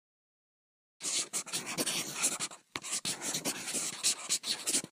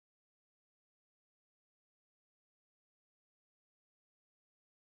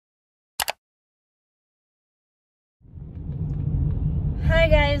Hi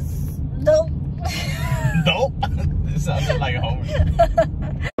guys. Nope. Nope. This sounded like a homer.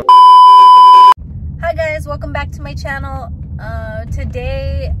 Hi guys, welcome back to my channel.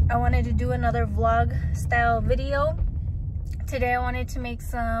 Today I wanted to do another vlog style video. Today I wanted to make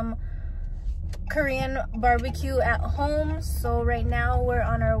some Korean barbecue at home. So right now we're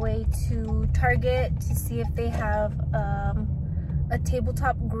on our way to Target to see if they have a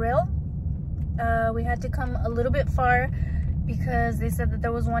tabletop grill. We had to come a little bit far because they said that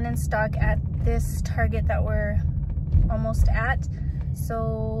there was one in stock at this Target that we're almost at.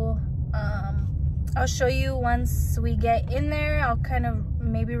 So I'll show you once we get in there. I'll kind of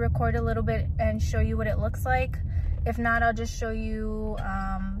maybe record a little bit and show you what it looks like. If not, I'll just show you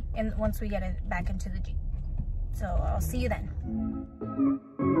once we get it back into the Jeep. So I'll see you then.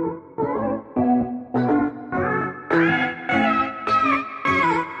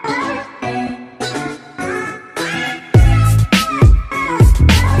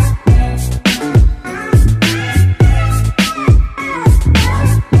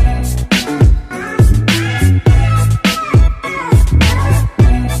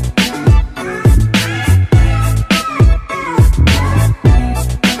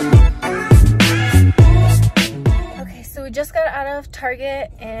 Just got out of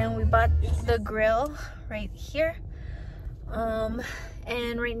Target and we bought the grill right here,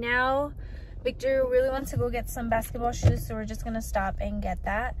 and right now Victor really wants to go get some basketball shoes, so we're just gonna stop and get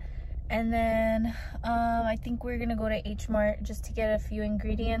that. And then I think we're gonna go to H Mart just to get a few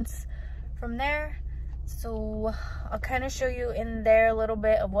ingredients from there. So I'll kind of show you in there a little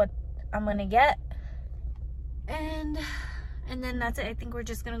bit of what I'm gonna get, and then that's it. I think we're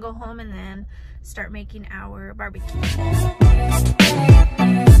just gonna go home and then start making our barbecue.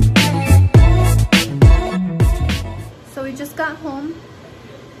 So we just got home.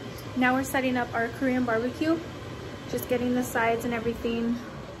 Now we're setting up our Korean barbecue. Just getting the sides and everything.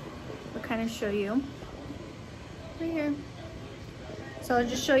 I'll kind of show you right here. So I'll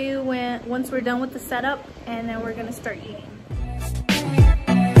just show you once we're done with the setup, and then we're gonna start eating.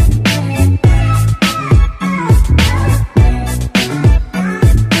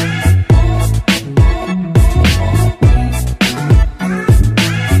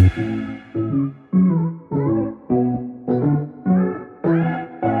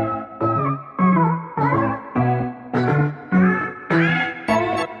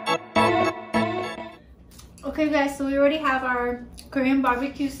 Okay guys, so we already have our Korean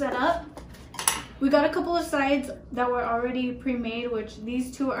barbecue set up. We got a couple of sides that were already pre-made, which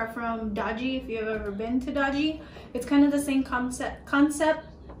these two are from Daji. If you've ever been to Daji, it's kind of the same concept,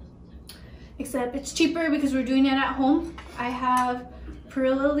 except it's cheaper because we're doing it at home. I have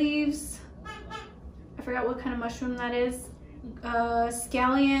perilla leaves, I forgot what kind of mushroom that is,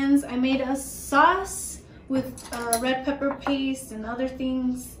 scallions. I made a sauce with red pepper paste and other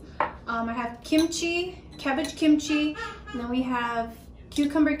things. I have kimchi, cabbage kimchi, and then we have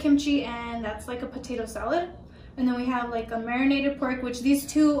cucumber kimchi, and that's like a potato salad. And then we have like a marinated pork, which these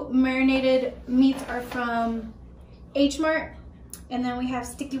two marinated meats are from H Mart. And then we have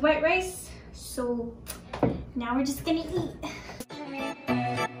sticky white rice. So now we're just gonna eat.